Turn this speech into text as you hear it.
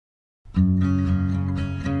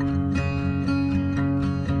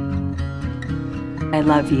I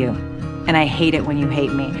love you, and I hate it when you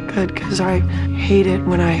hate me. Good, because I hate it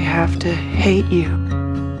when I have to hate you.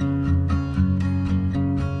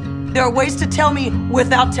 There are ways to tell me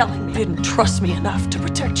without telling me. You didn't trust me enough to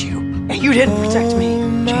protect you, and you didn't protect me,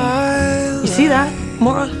 Jane. You see that,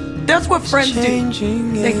 Maura? That's what friends do.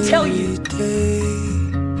 They tell you.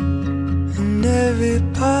 In every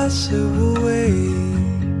possible way.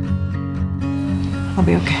 I'll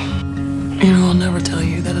be okay. You know, I'll never tell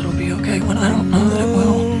you that it'll be okay when I don't know that it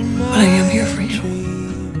will. But I am here for you.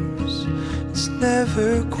 It's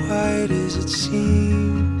never quite as it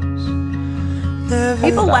seems.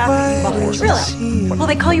 People laugh at you behind yours. Really? Well,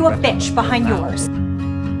 they call you a bitch behind yours.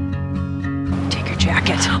 Take your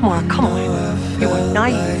jacket. Maura, come on. You were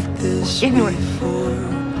naive. Ignorant.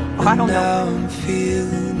 Oh, I don't know. I'm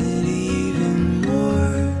feeling it even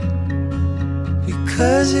more.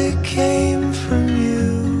 Because it came from you.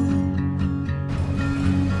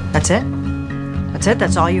 That's it? That's it?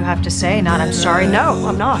 That's all you have to say? Not, I'm sorry? No,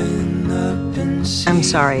 I'm not. I'm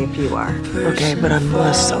sorry if you are. Okay, but I'm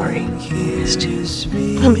less sorry. I missed you.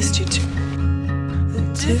 I missed you too. A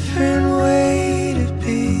different way to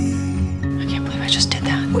be. I can't believe I just did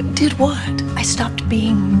that. What, did what? I stopped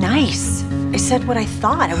being nice. I said what I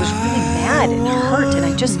thought. I was really mad and hurt, and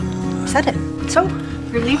I just said it. So,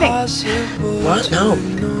 you're leaving. What? No.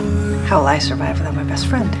 How will I survive without my best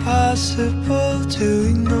friend? Possible to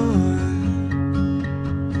ignore.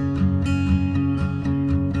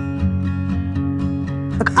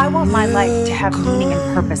 Look, I want my life to have meaning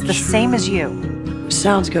and purpose, the same as you.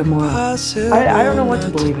 Sounds good, Maura. I don't know what to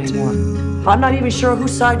believe anymore. I'm not even sure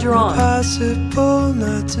whose side you're on. Possible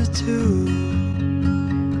not to do.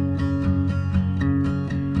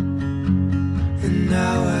 And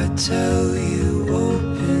now I tell you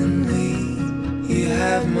openly, you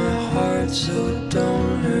have my heart, so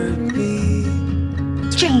don't hurt me.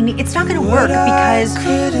 Jane, it's not gonna work because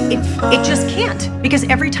it just can't. Because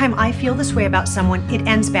every time I feel this way about someone, it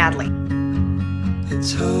ends badly.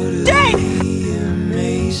 Totally Jane!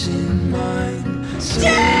 Amazing mind.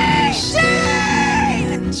 Jane!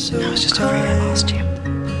 Jane! I was just afraid I lost you.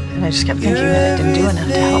 And I just kept thinking that I didn't do enough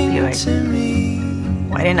to help you.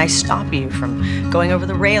 Why didn't I stop you from going over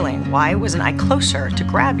the railing? Why wasn't I closer to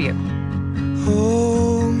grab you?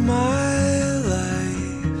 Oh, my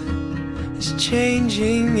life is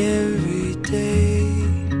changing every day.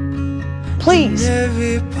 Please,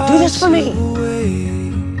 do this for me.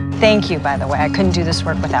 Thank you, by the way. I couldn't do this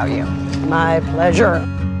work without you. My pleasure.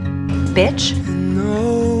 Bitch?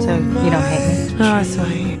 So you don't hate me? No, I still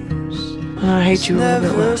hate you. And I hate you a little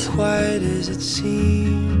bit less.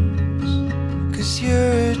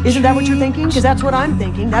 Isn't that what you're thinking? Because that's what I'm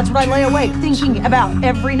thinking. That's what I lay awake thinking about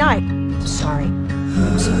every night. Sorry.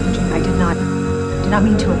 I'm sorry, Jane. I did not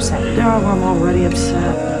mean to upset you. I'm already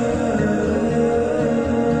upset.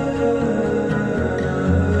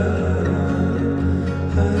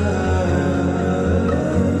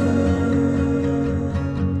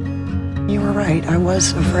 You were right. I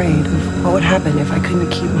was afraid of what would happen if I couldn't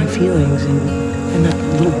keep my feelings in that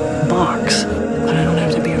little box. But I don't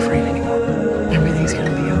have to be afraid anymore. Everything's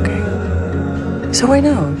gonna be okay. So I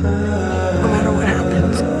know, no matter what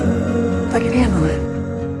happens, I can handle it.